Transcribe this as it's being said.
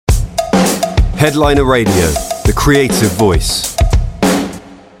Headliner Radio, the creative voice.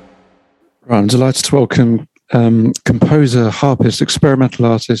 Right, I'm delighted to welcome composer, harpist, experimental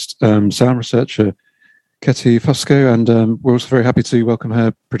artist, sound researcher, Ketty Fusco, and we're also very happy to welcome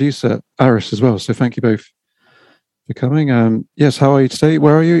her producer, Aris, as well. So thank you both for coming. Yes, how are you today?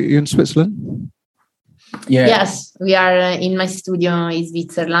 Where are you? Are you in Switzerland? Yeah. Yes, we are in my studio in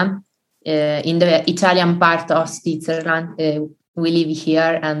Switzerland, in the Italian part of Switzerland. We live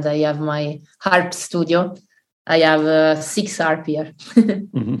here, and I have my harp studio. I have 6 harp here.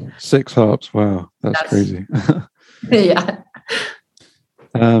 6 harps, wow, that's crazy. Yeah.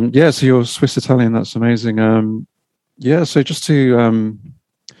 So you're Swiss Italian, that's amazing. So just to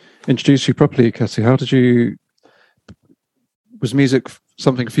introduce you properly, Ketty, was music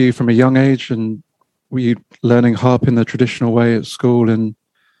something for you from a young age, and were you learning harp in the traditional way at school and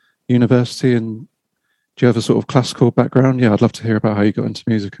university, and do you have a sort of classical background? Yeah, I'd love to hear about how you got into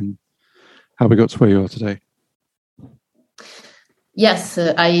music and how we got to where you are today. Yes,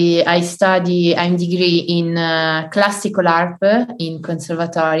 I'm degree in classical harp in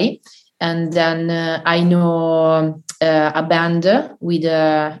conservatory, and then I know a band with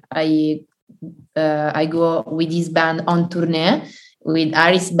I go with this band on tournée with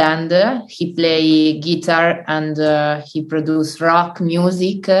Aris band. He play guitar and he produce rock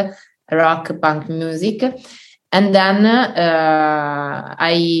music, rock punk music. And then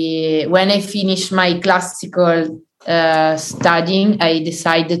when I finish my classical studying, I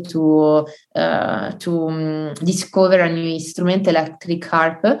decided to discover a new instrument, electric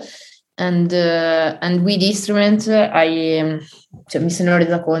harp, and with instrument mi sono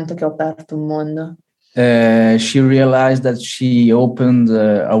resa conto che ho aperto un mondo. She realized that she opened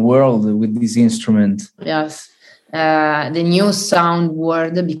a world with this instrument. Yes. The new sound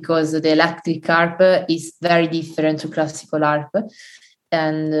world, because the electric harp is very different to classical harp.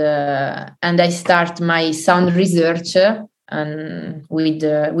 And I start my sound research with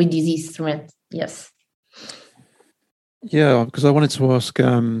this instrument. Yes. Yeah, because I wanted to ask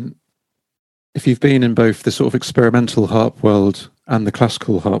if you've been in both the sort of experimental harp world and the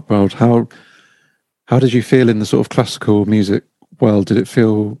classical harp world. How did you feel in the sort of classical music world? Did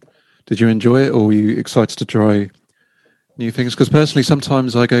you enjoy it, or were you excited to try new things? Because personally,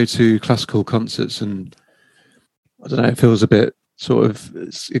 sometimes I go to classical concerts and I don't know, it feels a bit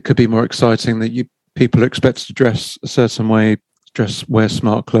it could be more exciting that people are expected to dress a certain way, wear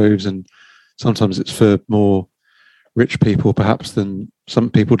smart clothes, and sometimes it's for more rich people perhaps than some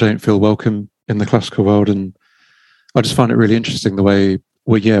people don't feel welcome in the classical world. And I just find it really interesting the way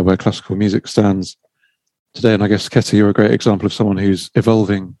where classical music stands today. And I guess, Ketty, you're a great example of someone who's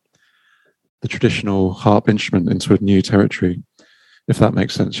evolving the traditional harp instrument into a new territory, if that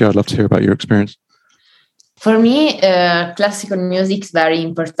makes sense. Yeah, I'd love to hear about your experience. For me, classical music is very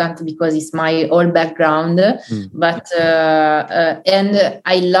important because it's my whole background. But and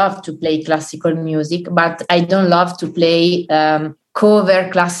I love to play classical music, but I don't love to play cover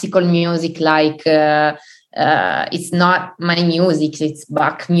classical music like it's not my music. It's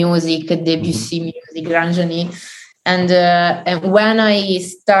Bach music, Debussy music, Ranjani. And when I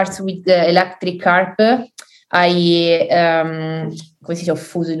start with the electric harp, così ho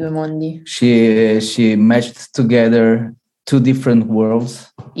fuso I due mondi. She matched together 2 different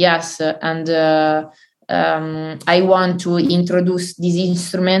worlds. Yes, and I want to introduce these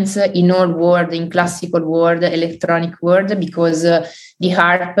instruments in all world, in classical world, electronic world, because the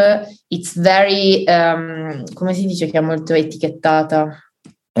harp it's very come si dice che è molto etichettata.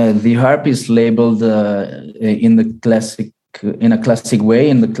 The harp is labeled in a classic way,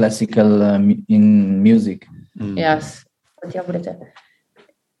 in the classical in music. Yes. No,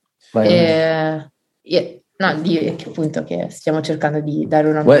 che appunto che stiamo cercando di dare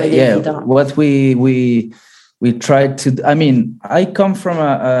una nuova identità. What we tried to. I mean, I come from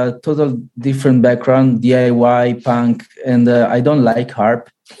a total different background, DIY, punk, and I don't like harp.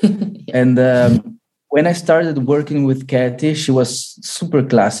 And when I started working with Ketty, she was super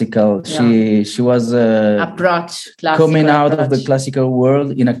classical. Yeah. She was coming out of the classical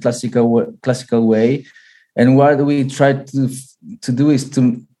world in a classical way. And what we tried to do is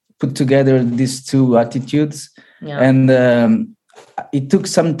to put together these 2 attitudes. Yeah. And it took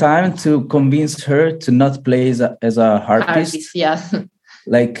some time to convince her to not play as a harpist. Yeah.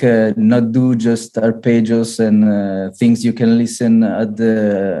 Like not do just arpeggios and things you can listen at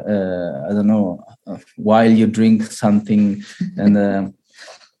the I don't know, while you drink something. And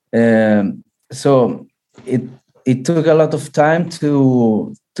so it took a lot of time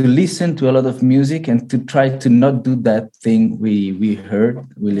to listen to a lot of music and to try to not do that thing we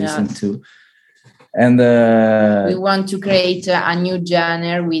listened to. And we want to create a new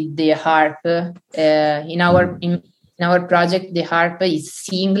genre with the harp. In our project, the harp is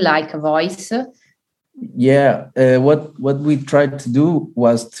sing like a voice. Yeah, what we tried to do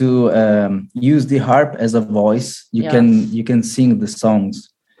was to use the harp as a voice. You can sing the songs.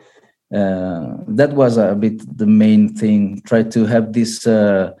 That was a bit the main thing. Try to have this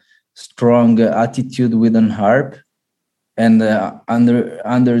strong attitude with an harp, and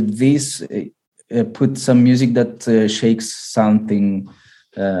under this put some music that shakes something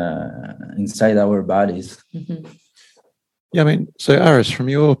inside our bodies. Mm-hmm. Yeah, I mean, so Aris, from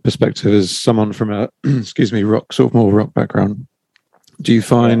your perspective as someone from a rock, sort of more rock background, do you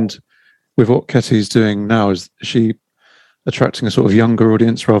find with what Ketty's doing now, is she attracting a sort of younger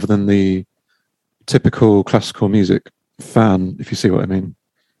audience rather than the typical classical music fan, if you see what I mean?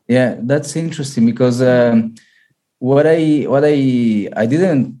 Yeah, that's interesting, because what I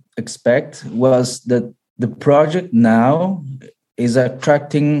didn't expect was that the project now is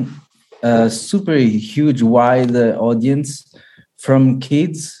attracting a super huge wide audience, from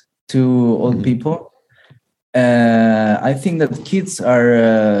kids to old people. I think that kids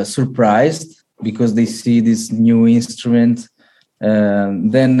are surprised because they see this new instrument.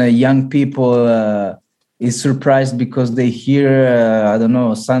 Then young people is surprised because they hear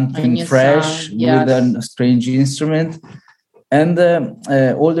something fresh with a strange instrument. And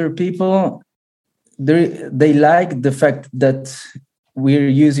older people, they like the fact that we're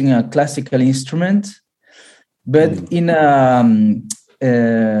using a classical instrument, but in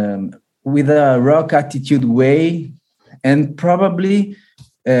with a rock attitude way. And probably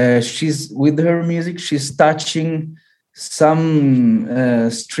she's with her music, she's touching some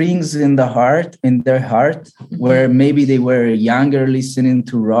strings in their heart, where maybe they were younger listening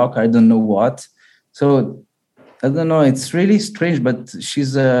to rock. I don't know what. So I don't know. It's really strange, but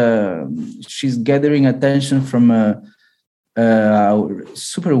she's gathering attention from a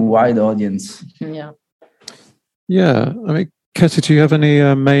super wide audience. Yeah. I mean, Ketty, do you have any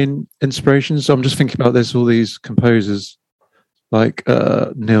main inspirations? I'm just thinking about this, all these composers like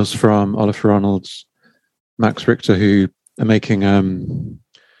Niels Fram, Olafur Arnalds, Max Richter, who are making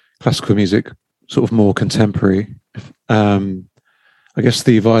classical music sort of more contemporary. I guess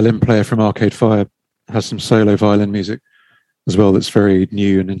the violin player from Arcade Fire has some solo violin music as well that's very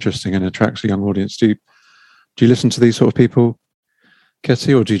new and interesting and attracts a young audience. Do you listen to these sort of people,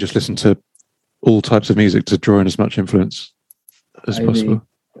 Ketty, or do you just listen to all types of music to draw in as much influence as possible?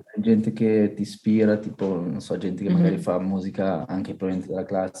 Gente che ti ispira, tipo, non so, gente che magari fa musica anche probabilmente della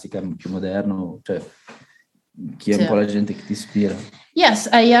classica, più moderno, cioè chi è un po' la gente che ti ispira? Yes,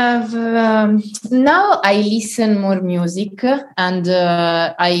 I have. Now I listen more music, and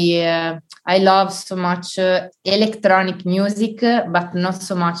I love so much electronic music, but not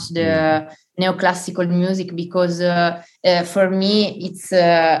so much the neoclassical music, because for me it's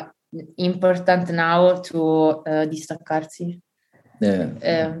important now to distaccarsi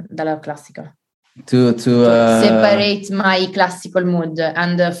dalla classica. To separate my classical mood,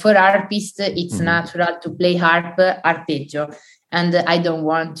 and for harpist it's natural to play harp arpeggio, and I don't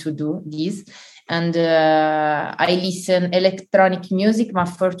want to do this, and I listen electronic music, but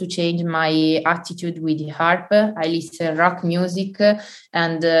for to change my attitude with the harp I listen rock music,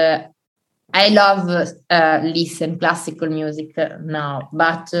 and I love listen classical music now,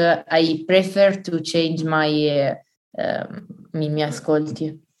 but I prefer to change my mi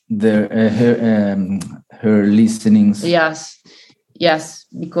ascolti. Her listenings. Yes,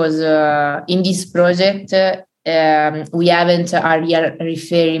 because in this project we haven't a real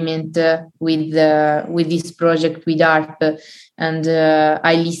referment with this project with harp, and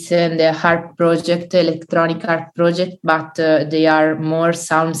I listen the harp project, electronic harp project, but they are more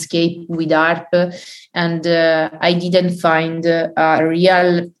soundscape with harp, and I didn't find a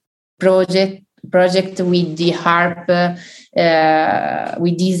real project with the harp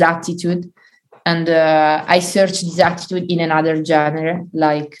with this attitude, and I searched this attitude in another genre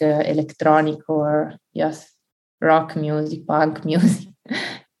like electronic or rock music, punk music,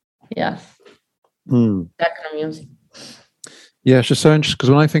 techno music. Yeah, it's just so interesting, because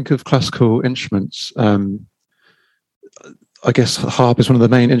when I think of classical instruments, I guess harp is one of the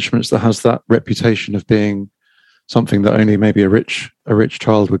main instruments that has that reputation of being something that only maybe a rich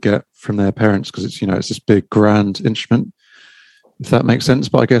child would get from their parents, because it's it's this big grand instrument, if that makes sense.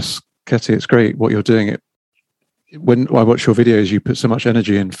 But I guess, Ketty, it's great what you're doing. When I watch your videos, you put so much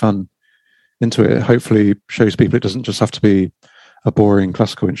energy and fun into it. It hopefully shows people it doesn't just have to be a boring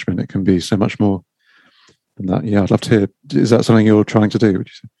classical instrument. It can be so much more than that. Yeah, I'd love to hear. Is that something you're trying to do, would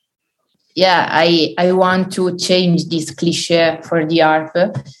you say? yeah, I want to change this cliche for the harp,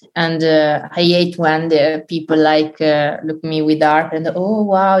 and I hate when the people look me with harp and oh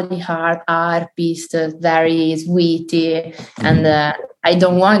wow, the harpist, very sweetie, and I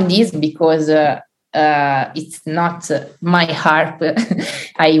don't want this because it's not my harp.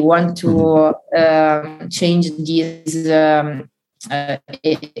 I want to change this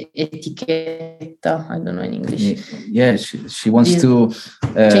etichetta. I don't know in English. Yeah, she wants to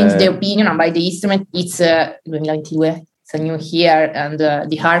change the opinion about the instrument. It's 2022. It's a new year, and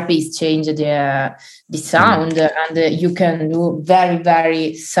the harpist changed the sound, and you can do very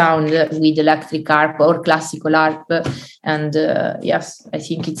very sound with electric harp or classical harp. And yes, I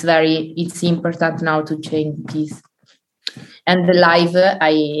think it's important now to change this. And the live,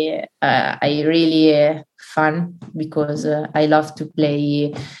 I really fun because I love to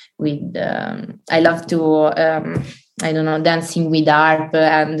play with. I love to I don't know, dancing with harp,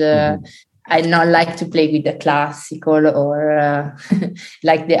 and I not like to play with the classical or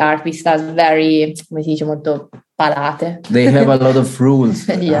like the harpist has very, come si dice, molto palate. They have a lot of rules,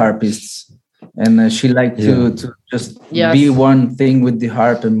 harpists, and she liked to just be one thing with the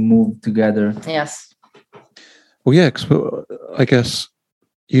harp and move together. Yes. Well, yeah, because I guess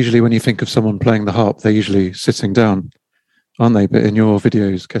usually when you think of someone playing the harp, they're usually sitting down, aren't they? But in your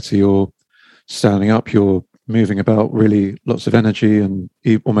videos, Ketty, you're standing up, you're moving about, really lots of energy and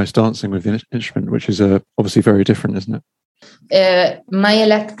almost dancing with the instrument, which is obviously very different, isn't it? My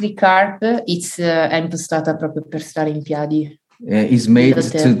electric harp, it's è impostata proprio per stare in piedi. It's made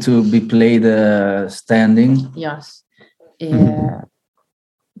to be played standing. Yes.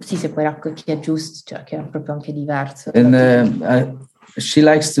 Sì, se poi raccoglie giusto, cioè che è proprio anche diverso. And she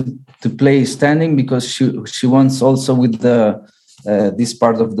likes to play standing because she wants also with the this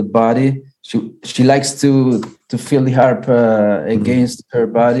part of the body. She likes to feel the harp against her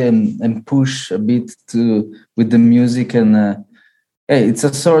body and push a bit with the music, and it's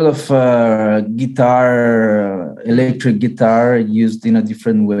a sort of guitar, electric guitar used in a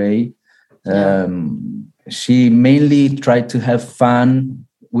different way. She mainly tried to have fun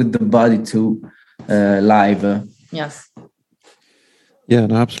with the body too, live. Yes. Yeah,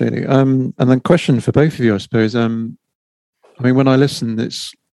 no, absolutely. And then question for both of you, I suppose. I mean, when I listen,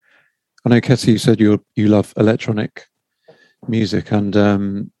 I know, Ketty, you said you love electronic music,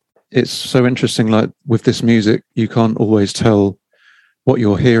 and it's so interesting. Like with this music, you can't always tell what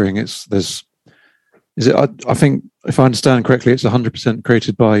you're hearing. I think if I understand correctly, it's 100%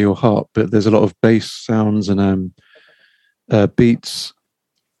 created by your harp, but there's a lot of bass sounds and beats,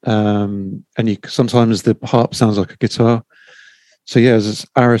 and sometimes the harp sounds like a guitar. So yeah, as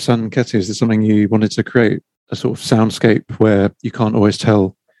Aris and Ketty, is this something you wanted to create, a sort of soundscape where you can't always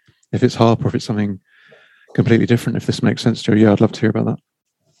tell if it's harp or if it's something completely different, if this makes sense to you? Yeah, I'd love to hear about that.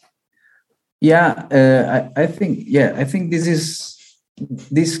 Yeah, I think this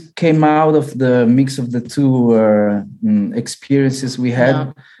came out of the mix of the two experiences we had.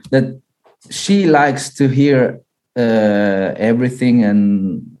 Yeah. That she likes to hear everything,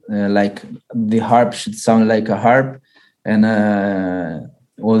 and like the harp should sound like a harp, and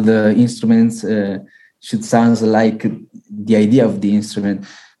all the instruments should sound like the idea of the instrument.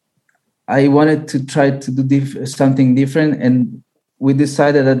 I wanted to try to do something different, and we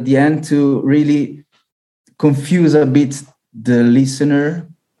decided at the end to really confuse a bit the listener.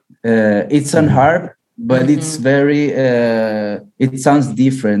 It's on harp, but it's very, it sounds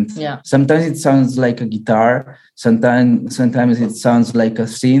different. Yeah. Sometimes it sounds like a guitar, sometimes it sounds like a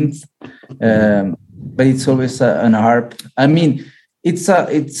synth, but it's always an harp. I mean, it's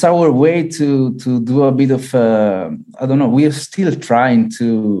our way to do a bit of I don't know. We are still trying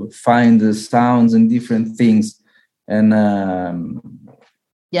to find the sounds and different things, and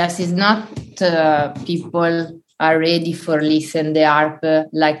yes, it's not people are ready for listen the harp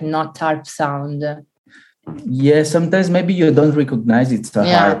like not harp sound. Yeah, sometimes maybe you don't recognize it's a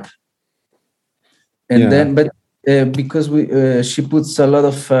harp, and then but. Because she puts a lot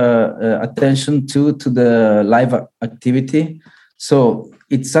of attention to the live activity, so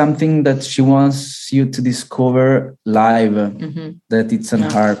it's something that she wants you to discover live, that it's an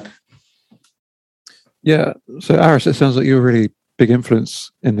harp. Yeah, so Aris, it sounds like you're a really big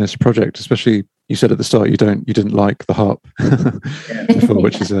influence in this project, especially you said at the start you didn't like the harp before,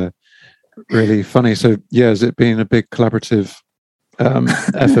 which is really funny. So yeah, has it been a big collaborative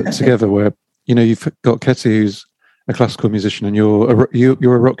effort together where you've got Ketty, who's a classical musician, and you're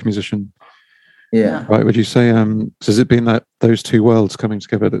a rock musician, right? Would you say so has it been that those two worlds coming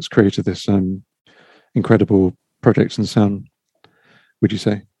together that's created this incredible project and sound, would you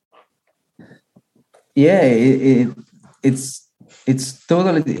say? Yeah, it's it's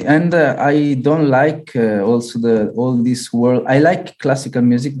totally, and I don't like also all this world. I like classical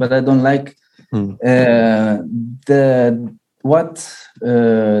music, but I don't like the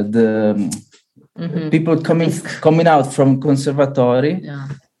people coming out from conservatory,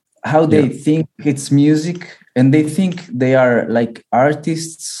 how they think it's music, and they think they are like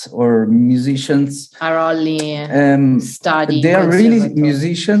artists or musicians. Are only studying. They are really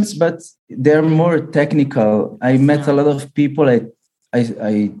musicians, but they're more technical. I met a lot of people.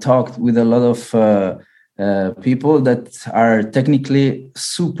 I talked with a lot of people that are technically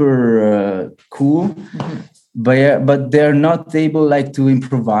super cool, but they're not able like to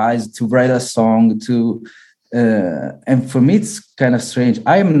improvise, to write a song, and for me it's kind of strange.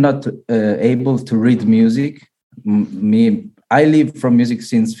 I am not able to read music. I live from music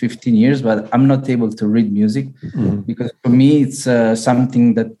since 15 years, but I'm not able to read music because for me it's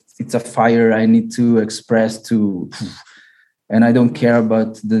something that it's a fire I need to express and I don't care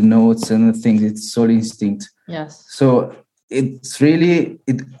about the notes and the things. It's all instinct. Yes. So it's really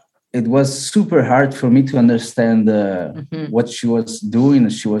it was super hard for me to understand what she was doing,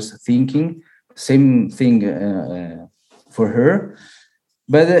 she was thinking. Same thing for her.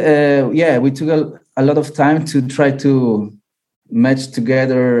 But we took a lot of time to try to match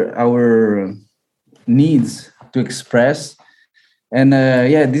together our needs to express. And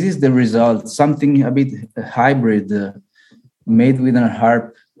this is the result, something a bit hybrid, made with a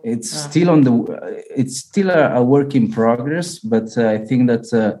harp. It's still a work in progress, but I think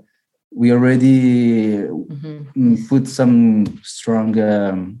that we already put some strong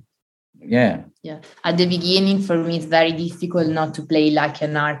At the beginning, for me, it's very difficult not to play like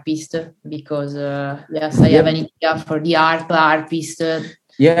an harpist because I have an idea for the harpist.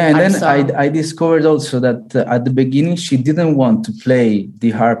 And then I discovered also that at the beginning she didn't want to play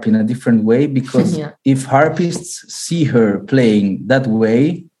the harp in a different way because if harpists see her playing that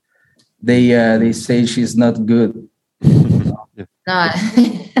way, they say she's not good. No.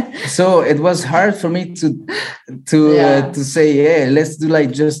 So it was hard for me to say, let's do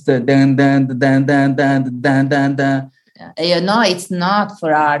like just dan dan dan dan dan dan dan dan. It's not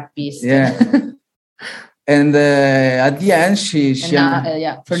for harpists. And at the end,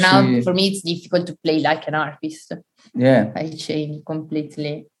 for me, it's difficult to play like an harpist. I changed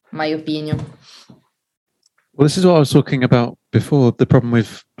completely my opinion. Well, this is what I was talking about before. The problem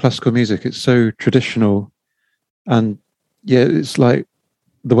with classical music, it's so traditional, and it's like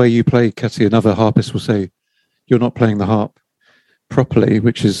the way you play, Ketty. Another harpist will say, "You're not playing the harp properly,"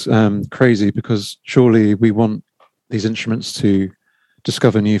 which is crazy because surely we want these instruments to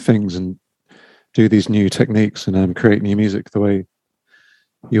discover new things and do these new techniques and create new music the way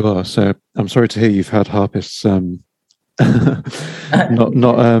you are. So I'm sorry to hear you've had harpists not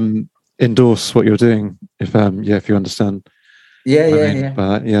endorse what you're doing. If you understand. So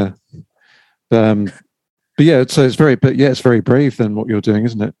it's very brave then what you're doing,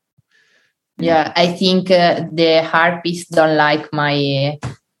 isn't it? Yeah, I think the harpists don't like my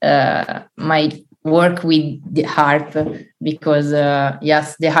work with the harp because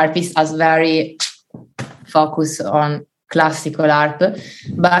the harpist has very focus on classical harp,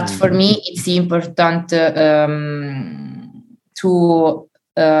 but for me it's important to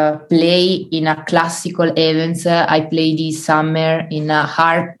play in a classical events. I played this summer in a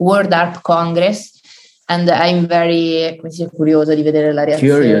World Harp Congress. And I'm very curioso di vedere la reazione.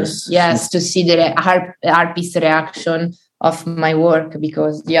 Curious. Yes, to see the harpist reaction of my work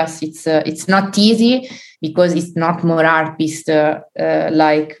because it's not easy because it's not more harpist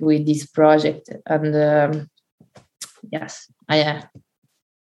like with this project. And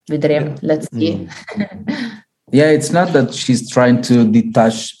vedremo. Let's see. It's not that she's trying to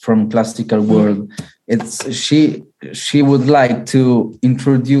detach from classical world. It's she would like to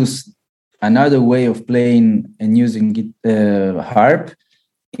introduce another way of playing and using harp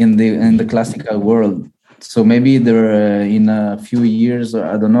in the classical world. So maybe there in a few years, or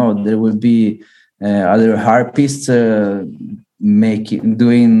I don't know, there will be other harpists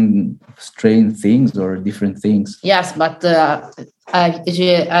doing strange things or different things. Yes, but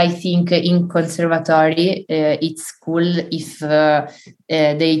I think in conservatory it's cool if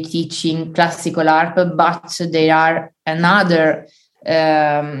they teaching classical harp, but there are another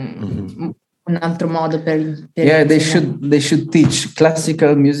un altro modo per they should teach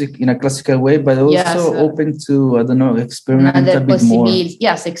classical music in a classical way, but also open to, I don't know, experiment a bit more.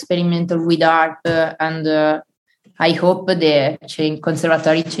 Yes, experimental with harp, and I hope the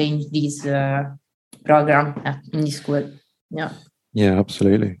conservatory change this program in the school. Yeah,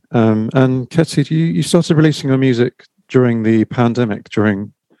 absolutely. And Ketty, you started releasing your music during the pandemic,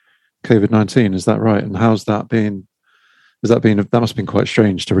 during COVID-19, is that right? And how's that been that must have been quite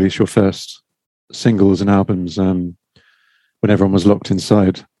strange to release your first singles and albums when everyone was locked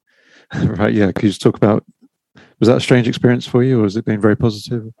inside, right? Yeah, could you just talk about, was that a strange experience for you, or has it been very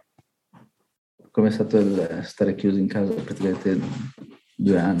positive? Come è stato il stare chiuso in casa praticamente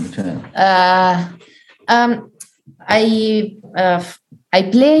 2 anni? Cioè... I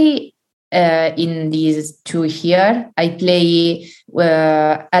play in these 2 years. I play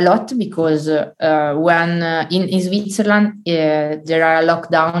a lot because when in Switzerland there are a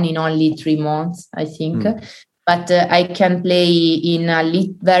lockdown in only 3 months, I think. But I can play in a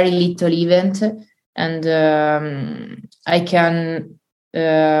very little event, and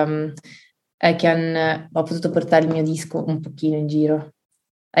ho potuto portare il mio disco un pochino in giro.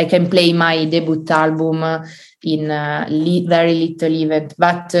 I can play my debut album in a very little event.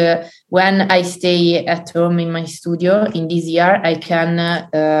 But when I stay at home in my studio in this year, I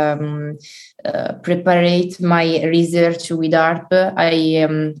can preparate my research with harp.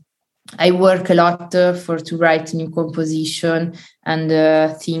 I work a lot to write new composition and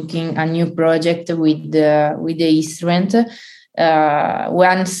thinking a new project with the instrument.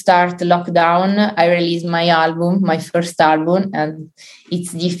 When start lockdown, I release my album, my first album, and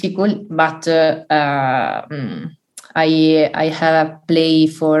it's difficult, but I have a play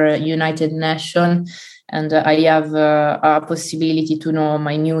for United Nations, and I have a possibility to know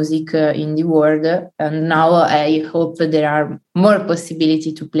my music in the world. And now I hope there are more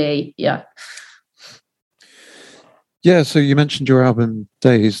possibility to play. Yeah. Yeah. So you mentioned your album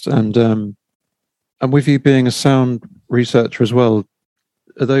Dazed, and with you being a sound researcher as well,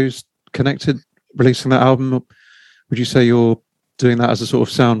 are those connected? Releasing that album, would you say you're doing that as a sort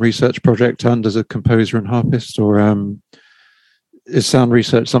of sound research project and as a composer and harpist, or is sound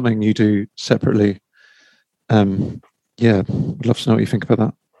research something you do separately? Yeah, I'd love to know what you think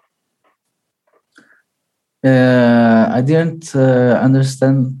about that. I didn't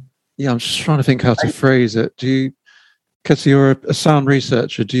understand. Yeah, I'm just trying to think how to phrase it. Ketty, you're a sound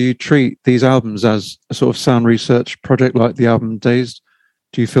researcher. Do you treat these albums as a sort of sound research project like the album Dazed?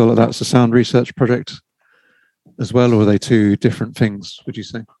 Do you feel that that's a sound research project as well, or are they 2 different things, would you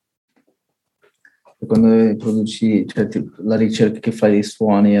say? Quando produci, cioè, la ricerca che fai dei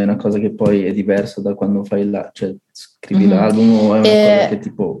suoni è una cosa che poi è diversa da quando fai cioè scrivi l'album, o è una cosa che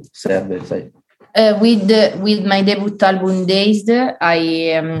tipo serve, sai? With my debut album Dazed,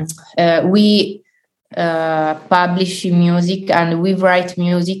 we publish music and we write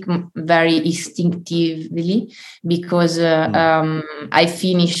music very instinctively, because I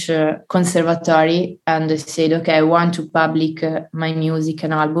finish conservatory and said, okay, I want to publish my music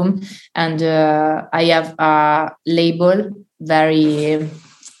and album, and I have a label very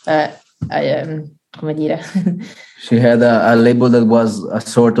come dire. She had a label that was a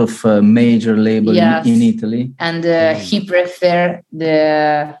sort of major label, yes, in Italy, and he preferred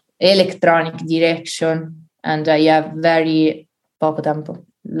the electronic direction, and I have very poco tempo.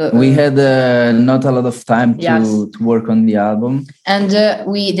 We had not a lot of time to, yes, to work on the album, and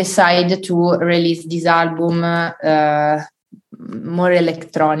we decided to release this album more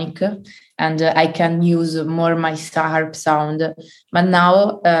electronic, and I can use more my harp sound. But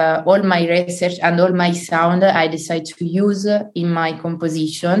now all my research and all my sound I decide to use in my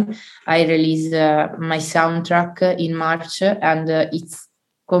composition. I release my soundtrack in March, and it's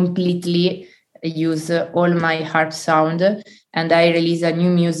completely use all my harp sound, and I release a new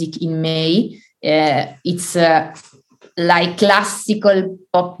music in May. It's like classical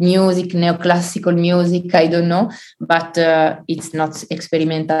pop music, neoclassical music, I don't know, but it's not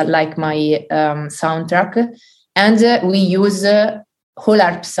experimental like my soundtrack. And we use whole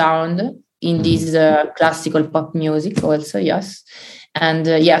harp sound in this classical pop music also, yes. And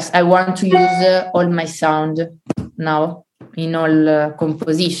yes, I want to use all my sound now in all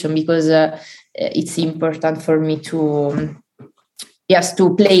composition, because it's important for me to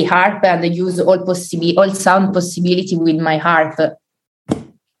to play harp and use all sound possibility with my harp.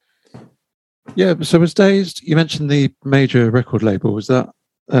 Yeah, so was Dazed, you mentioned the major record label, was that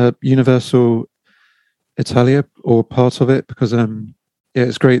Universal Italia or part of it? Because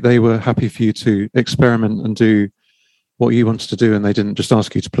it's great they were happy for you to experiment and do what you wanted to do, and they didn't just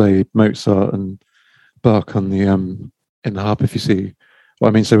ask you to play Mozart and Bach on the in the harp, if you see what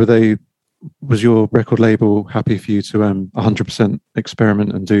I mean. So was your record label happy for you to 100%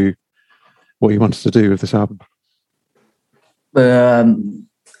 experiment and do what you wanted to do with this album?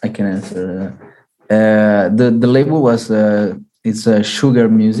 I can answer. The label was it's Sugar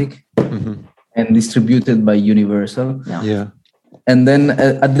Music, mm-hmm, and distributed by Universal. Yeah. And then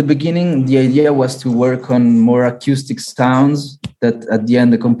at the beginning, the idea was to work on more acoustic sounds. That at the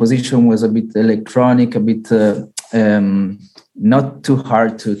end, the composition was a bit electronic, a bit not too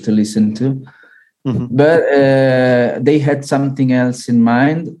hard to listen to. Mm-hmm. But they had something else in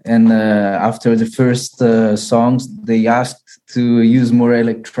mind, and after the first songs, they asked to use more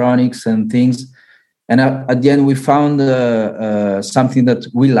electronics and things. And at the end, we found something that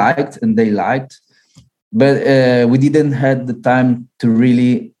we liked and they liked, but we didn't have the time to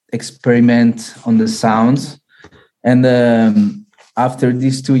really experiment on the sounds. And after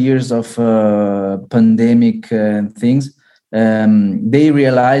these 2 years of pandemic and things, they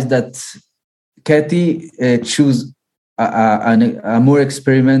realized that Katie chose a more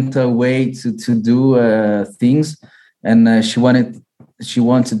experimental way to do things, and she wanted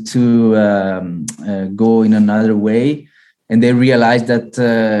to go in another way. And they realized that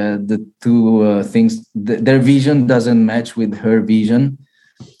the two things, their vision doesn't match with her vision.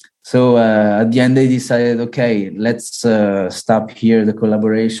 So at the end, they decided, okay, let's stop here the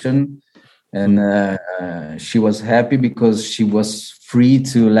collaboration. And she was happy because she was free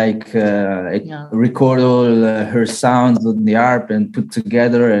to record all her sounds on the harp and put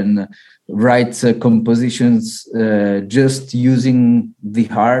together and write compositions just using the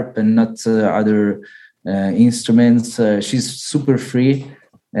harp and not other instruments. She's super free,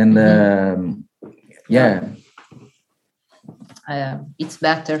 and it's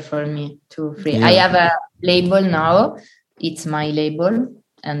better for me to free. I have a label now. It's my label,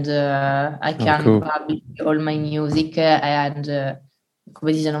 and I can publish all my music and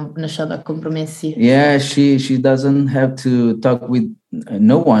come si dice, non c'è compromessi. Yeah, she doesn't have to talk with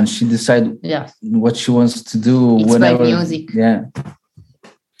no one. She decides what she wants to do. It's whenever. my music. Yeah.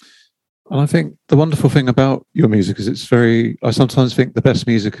 And I think the wonderful thing about your music is I sometimes think the best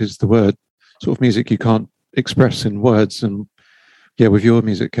music is the word, sort of music you can't express in words. And yeah, with your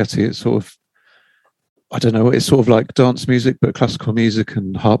music, Ketty, it's sort of, I don't know, it's sort of like dance music, but classical music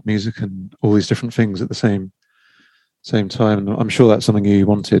and harp music and all these different things at the same time. And I'm sure that's something you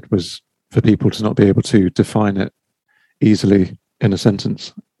wanted, was for people to not be able to define it easily in a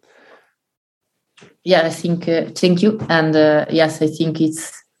sentence. Yeah, I think, thank you. And yes, I think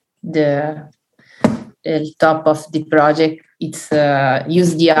it's the top of the project. It's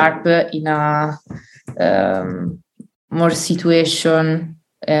use the harp in a more situation,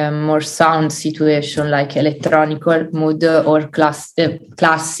 more sound situation, like electronical mood or classical,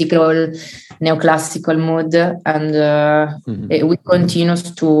 neoclassical mood, and we continue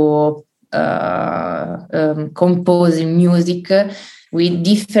to compose music with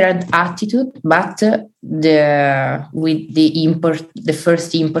different attitude, but the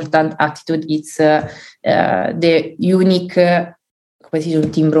first important attitude is the unique, come si dice,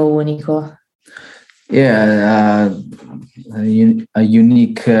 un timbro unico. Yeah, a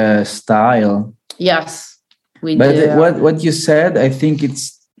unique style. Yes. But what you said, I think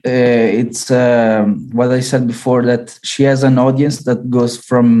it's what I said before, that she has an audience that goes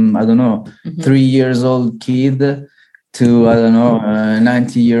from, I don't know, 3 years old kid to, I don't know,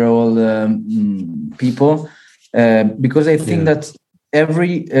 90-year-old people, because I think that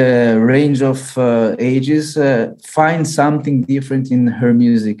every range of ages find something different in her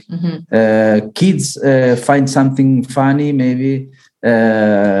music. Kids find something funny, maybe.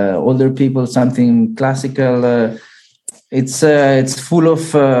 Older people something classical. It's full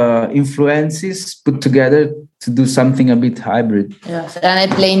of influences put together to do something a bit hybrid. Yes, and I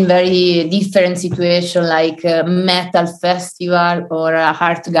play in very different situations, like a metal festival or a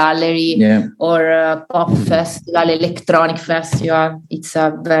art gallery or a pop festival, electronic festival. It's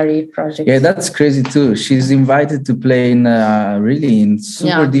a very project. Yeah, that's crazy too. She's invited to play in really in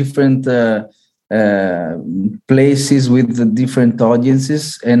super different places with the different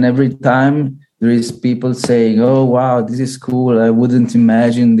audiences, and every time there is people saying, "Oh wow, this is cool! I wouldn't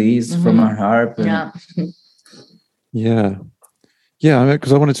imagine this from our harp." Yeah,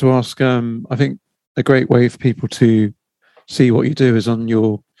 because I wanted to ask, I think a great way for people to see what you do is on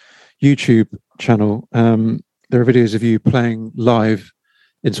your YouTube channel. There are videos of you playing live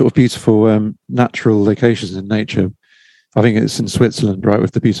in sort of beautiful natural locations in nature. I think it's in Switzerland, right,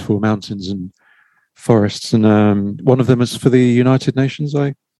 with the beautiful mountains and forests. And one of them is for the United Nations,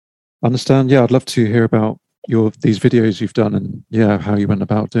 I understand. Yeah, I'd love to hear about these videos you've done and how you went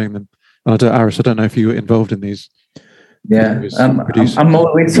about doing them. And Aris, I don't know if you were involved in these. Yeah, I'm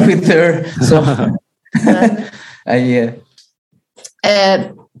always with her. So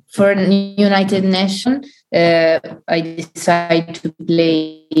for United Nations, I decided to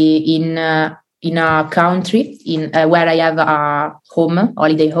play in a country where I have a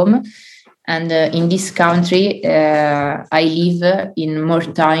holiday home, and in this country I live in more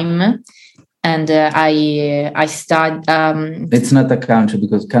time and I studied. It's not a country,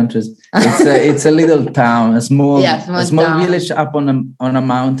 because countries. It's a little town, a small town. Village up on a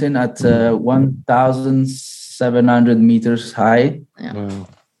mountain at 1,700 meters high. Yeah. Wow.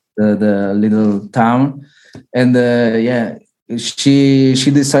 The little town, and she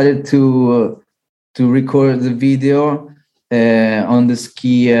decided to record the video on the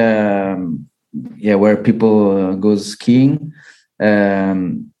ski, where people go skiing,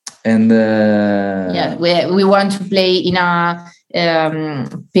 and we want to play in a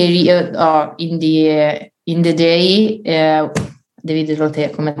period in the day. Devi dirlo te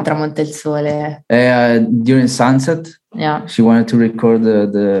come tramonta il sole. During sunset. Yeah. She wanted to record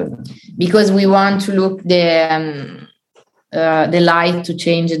the because we want to look the light to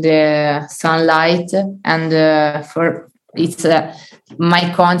change the sunlight, and for it's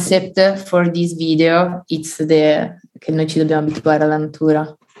my concept for this video. It's che noi ci dobbiamo abituare alla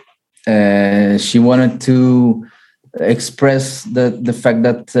natura. She wanted to express the fact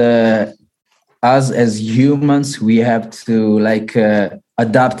that us as humans, we have to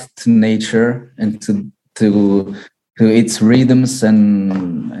adapt to nature and to its rhythms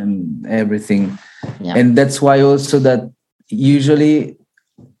and everything. Yeah. And that's why also that usually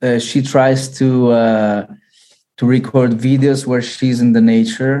she tries to record videos where she's in the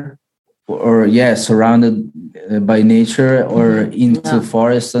nature, or surrounded by nature, or into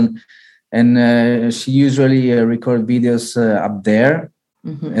forest, and she usually record videos up there.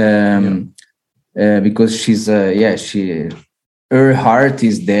 Because she's her heart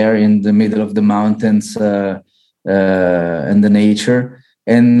is there in the middle of the mountains and the nature,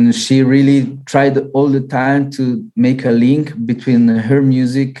 and she really tried all the time to make a link between her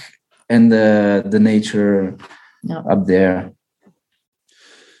music and the nature up there.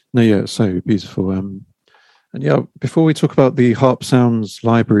 No, yeah, it's so beautiful. And before we talk about the Harp Sounds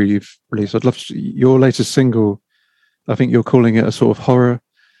library you've released, I'd love to, your latest single, I think you're calling it a sort of horror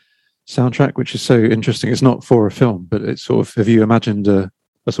soundtrack, which is so interesting. It's not for a film, but it's sort of, have you imagined a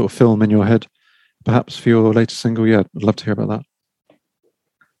sort of film in your head, perhaps, for your latest single? Yeah, I'd love to hear about that.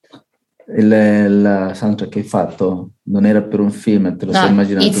 Il soundtrack che hai fatto non era per un film, te lo sei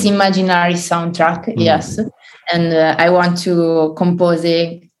immaginato? It's imaginary soundtrack, yes. And I want to compose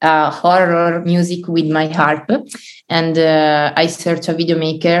horror music with my harp, and I search a video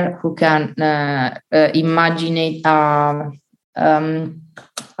maker who can imagine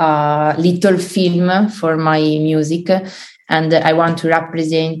a little film for my music, and I want to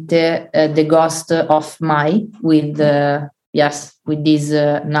represent the ghost of Mai with this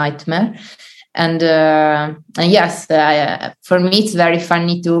nightmare. And yes, for me it's very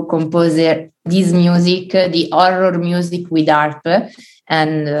funny to compose this music, the horror music with harp,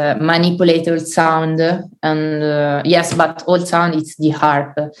 and manipulate all sound, and but all sound it's the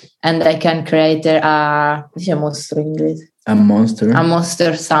harp, and I can create a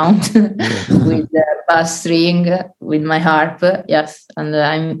monster sound with the bass string with my harp. Yes, and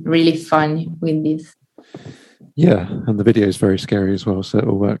I'm really fun with this. Yeah, and the video is very scary as well, so it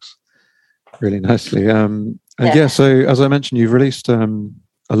all works really nicely. So as I mentioned, you've released a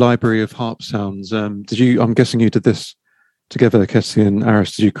library of harp sounds. I'm guessing you did this together, Ketsi and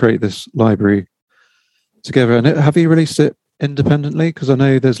Aris? Did you create this library together? And have you released it independently? Because I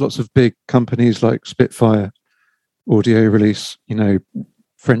know there's lots of big companies like Spitfire Audio release,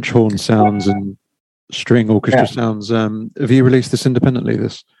 French horn sounds and string orchestra sounds. Have you released this independently,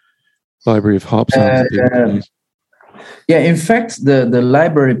 this library of harp sounds? In fact, the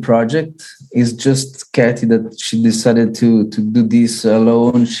library project is just Katy, that she decided to do this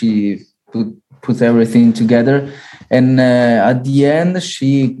alone. She put everything together, and at the end, I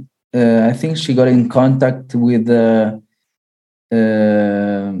think she got in contact with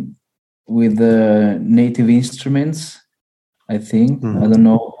Native Instruments. I think I don't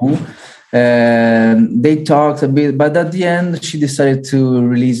know who. They talked a bit, but at the end, she decided to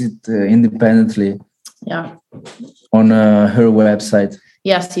release it independently. Yeah. On her website.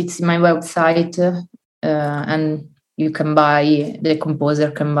 Yes, it's my website, and the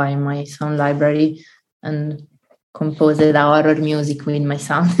composer can buy my sound library and compose the horror music with my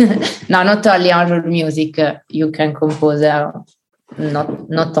sound. No, not only horror music. You can compose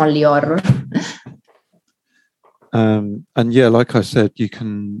not only horror. And like I said, you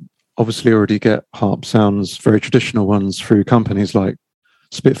can obviously already get harp sounds, very traditional ones, through companies like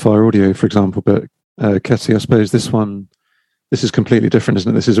Spitfire Audio, for example, but Ketsi, I suppose this is completely different,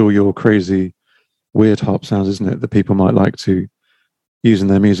 isn't it? This is all your crazy, weird harp sounds, isn't it, that people might like to use in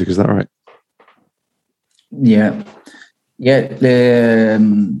their music? Is that right? Yeah.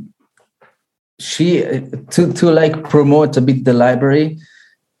 She to promote a bit the library.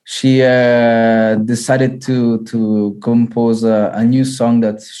 she decided to compose a new song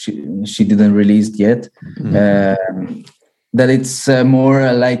that she didn't release yet. That it's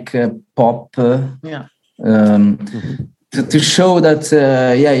more like pop. To show that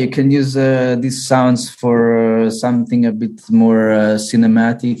you can use these sounds for something a bit more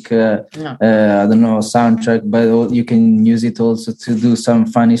cinematic. I don't know, soundtrack, but you can use it also to do some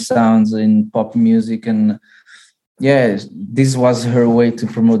funny sounds in pop music. And this was her way to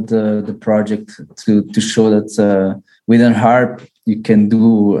promote the project, to show that with a harp you can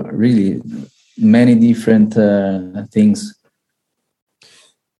do really many different things.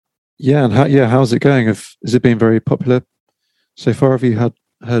 Yeah, and how's it going? Has it been very popular so far? Have you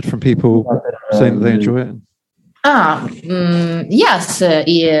heard from people saying that they enjoy it? Yes,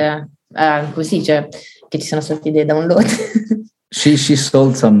 come si dice che ci sono stati dei download. She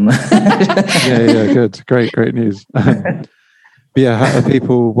sold some. yeah, good, great news. But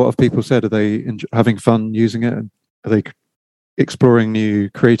what have people said? Are they having fun using it? Are they exploring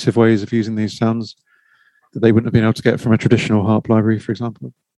new creative ways of using these sounds that they wouldn't have been able to get from a traditional harp library, for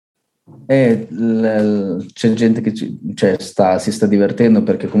example? C'è gente che si sta divertendo,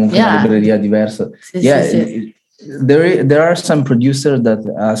 perché comunque è una libreria diversa. Sì. There are some producers that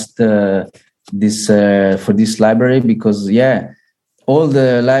asked this for this library, because all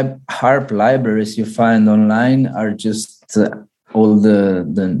the harp libraries you find online are just all the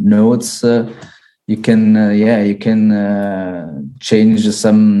notes. You can change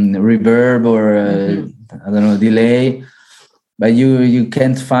some reverb or I don't know, delay. But you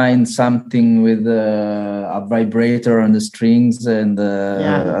can't find something with a vibrator on the strings and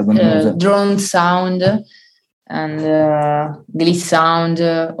I don't know, drone sound and glitch sound,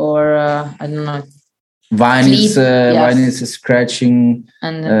 or I don't know, vinyls scratching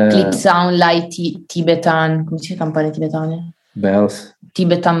and clip sound like Tibetan, come si dice, campane tibetane? Bells.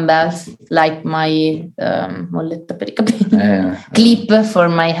 Tibetan bells, like my molletta per I capelli. Clip for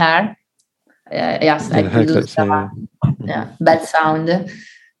my hair. I produce bad sound,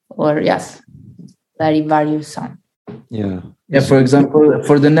 or very various sound. For example,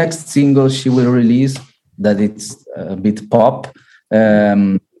 for the next single she will release, that it's a bit pop,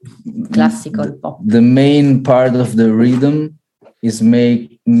 classical pop. The main part of the rhythm is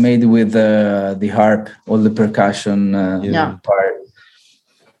made with the harp, all the percussion part.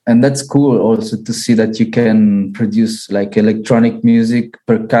 And that's cool also to see that you can produce like electronic music,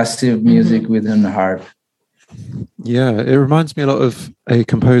 percussive music with a harp. Yeah, it reminds me a lot of a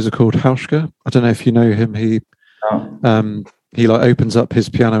composer called Hauschka. I don't know if you know him. He like opens up his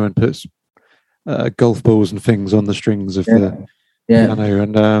piano and puts golf balls and things on the strings of the piano,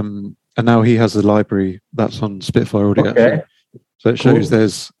 and now he has a library that's on Spitfire Audio. Okay. So it shows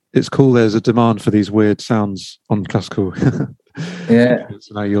it's cool. There's a demand for these weird sounds on classical.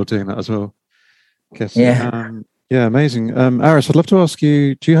 So now you're doing that as well. Guess. Amazing. Aris, I'd love to ask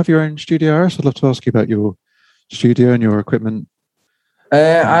you, do you have your own studio, Aris? I'd love to ask you about your studio and your equipment.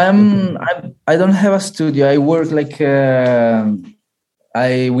 I don't have a studio. I work like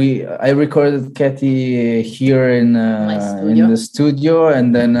I recorded Katie here in the studio,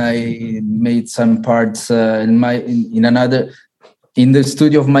 and then I made some parts in the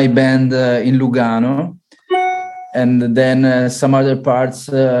studio of my band in Lugano. And then some other parts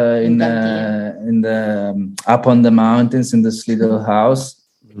in the up on the mountains in this little house.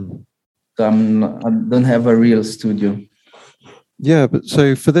 So I don't have a real studio. Yeah, but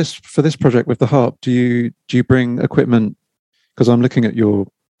so for this project with the harp, do you bring equipment? Because I'm looking at the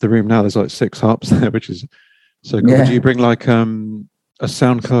room now. There's like 6 harps there, which is so cool. Yeah. Do you bring like a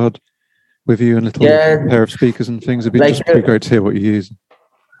sound card with you and a little pair of speakers and things? It'd be just pretty great to hear what you use.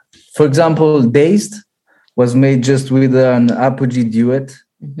 For example, Dazed was made just with an Apogee Duet.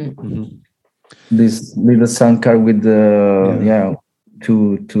 This little sound card with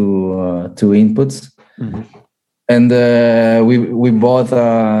two inputs, and we bought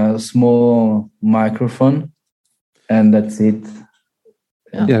a small microphone, and that's it.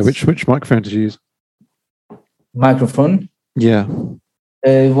 Which microphone did you use? Microphone. Yeah.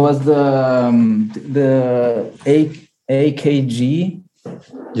 It was the AKG.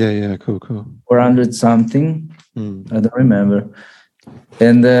 Yeah, cool. 400 something. I don't remember.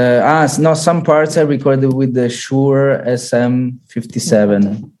 And some parts I recorded with the Shure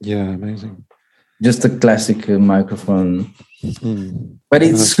SM57. Yeah, amazing. Just a classic microphone. But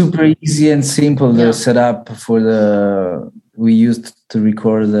it's super easy and simple, the setup we used to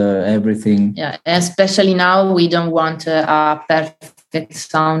record everything. Yeah, especially now we don't want a perfect perfect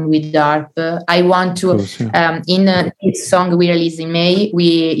sound with harp. I want to in this song we released in May.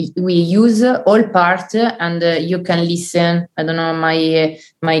 We use all part, and you can listen. I don't know my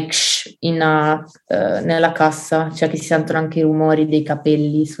nella cassa, cioè che si sentono anche i rumori dei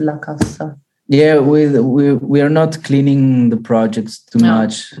capelli sulla cassa. Yeah, we are not cleaning the projects too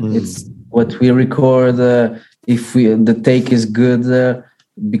much. It's what we record. If the take is good,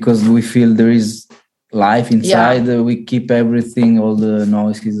 because we feel there is life inside, we keep everything, all the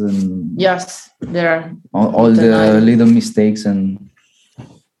noises and there are all the little mistakes and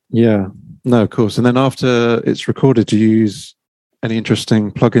no, of course. And then after it's recorded, do you use any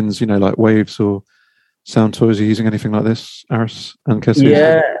interesting plugins? Like Waves or Sound Toys? Are you using anything like this, Aris and Kessie?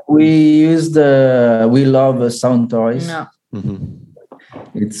 Yeah, we love Sound Toys. No. Mm-hmm.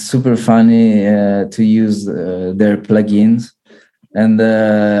 It's super funny to use their plugins. And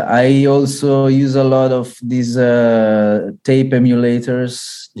I also use a lot of these tape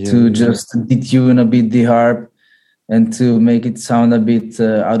emulators to just detune a bit the harp and to make it sound a bit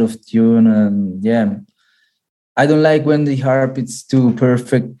out of tune. And I don't like when the harp is too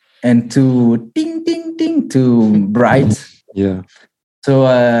perfect and too ding, ding, ding, too bright. Yeah. So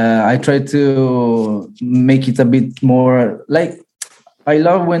I try to make it a bit more like, I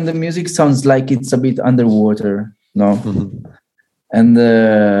love when the music sounds like it's a bit underwater. No. Mm-hmm. And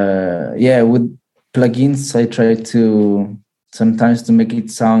with plugins, I try to sometimes to make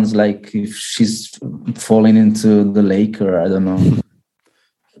it sound like if she's falling into the lake, or I don't know,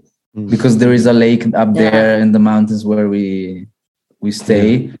 because there is a lake up there in the mountains where we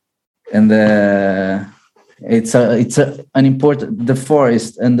stay, and it's an important. The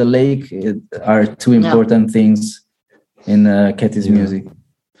forest and the lake are two important things in Kettie's music.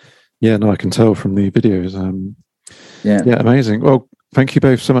 Yeah, no, I can tell from the videos. Yeah, amazing. Well, thank you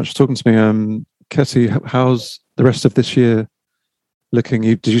both so much for talking to me. Kessie, how's the rest of this year looking?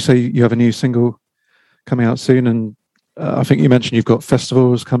 Did you say you have a new single coming out soon? And I think you mentioned you've got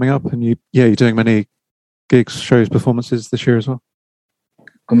festivals coming up, and you're doing many gigs, shows, performances this year as well.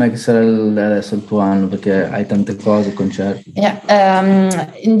 Com'è che sarà adesso il tuo anno? Perché hai tante cose, concerti.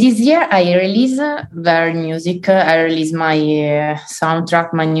 In this year I release very music. I release my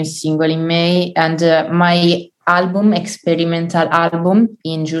soundtrack, my new single in May, and my experimental album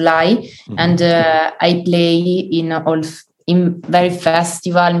in July. And I play in very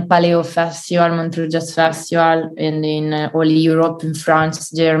festival, in Paleo Festival, Montreux Jazz Festival, and in all Europe, in France,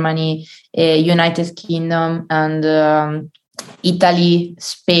 Germany, United Kingdom, and Italy,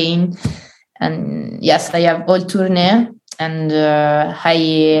 Spain. And yes, I have all tournée, and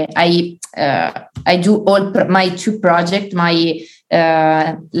I do all my two projects, my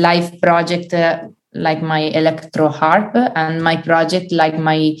live project, like my electro harp, and my project like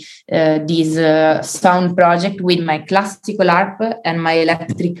my this sound project with my classical harp and my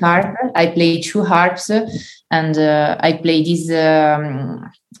electric harp. I play two harps, and I play this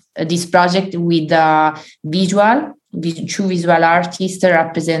project with two visual artists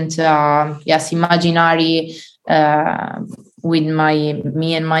represent imaginary with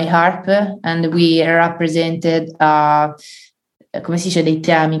me and my harp, and we represented come si dice, dei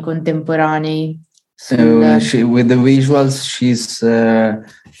temi contemporanei. With the visuals, she's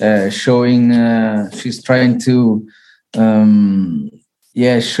showing. She's trying to,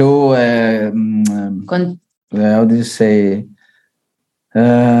 show. How do you say?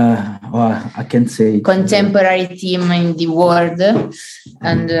 I can't say contemporary theme in the world,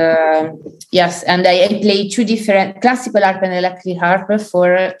 and and I play two different classical harp and electric harp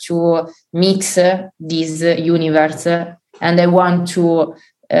to mix this universe, and I want to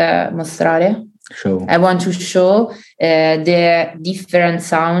mostrare. I want to show the different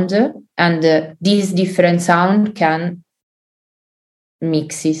sound, and this different sound can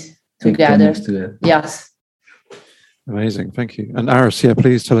mix it together. Yes. Amazing, thank you. And Aris,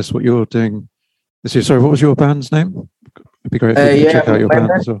 please tell us what you're doing this year. Sorry, what was your band's name? It'd be great if you could check out your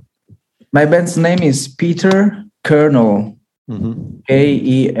band as well. My band's name is Peter Kernel, Kerrnel,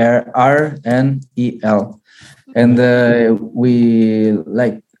 and we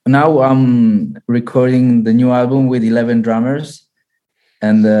now I'm recording the new album with 11 drummers,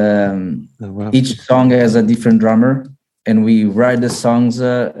 and each song has a different drummer. And we write the songs.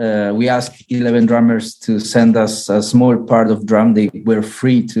 We ask 11 drummers to send us a small part of drum. They were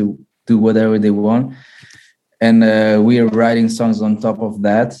free to do whatever they want. And we are writing songs on top of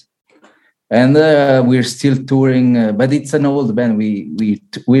that. And we're still touring, but it's an old band.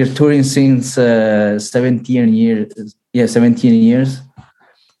 We're touring since 17 years. Yeah, 17 years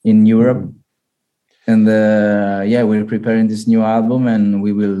in Europe. And we're preparing this new album, and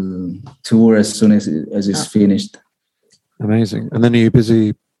we will tour as soon as it's finished. Amazing. And then are you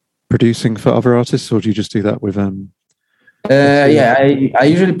busy producing for other artists, or do you just do that with Yeah, I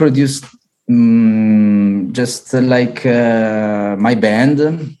usually produce just like my band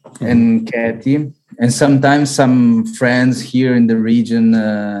and Katie, and sometimes some friends here in the region.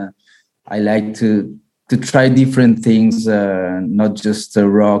 I like to try different things, not just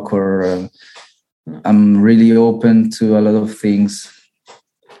rock or. I'm really open to a lot of things.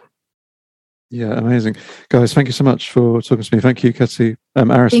 Yeah, amazing. Guys, thank you so much for talking to me. Thank you, Katie.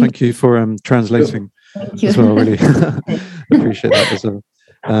 Aris, thank you for translating as well. Really appreciate that as well.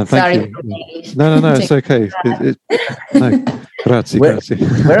 Thank you. No, it's okay. No, grazie.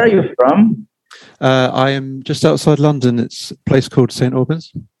 Where are you from? I am just outside London. It's a place called St.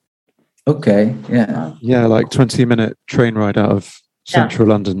 Albans. Okay, yeah. Yeah, like 20-minute train ride out of central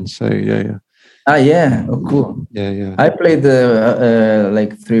London. So, yeah. Ah, yeah. Oh, cool. Yeah. I played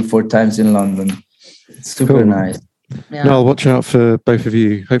like 3-4 times in London. It's super nice. Yeah. No, I'll watch out for both of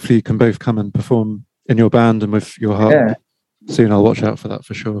you. Hopefully you can both come and perform in your band and with your harp soon. I'll watch out for that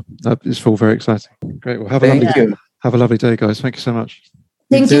for sure. It's all very exciting. Great. Well, have a lovely day, guys. Thank you so much.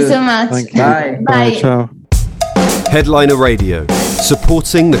 Thank you so much. Thank you. Bye. Bye. Ciao. Headliner Radio,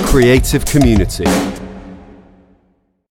 supporting the creative community.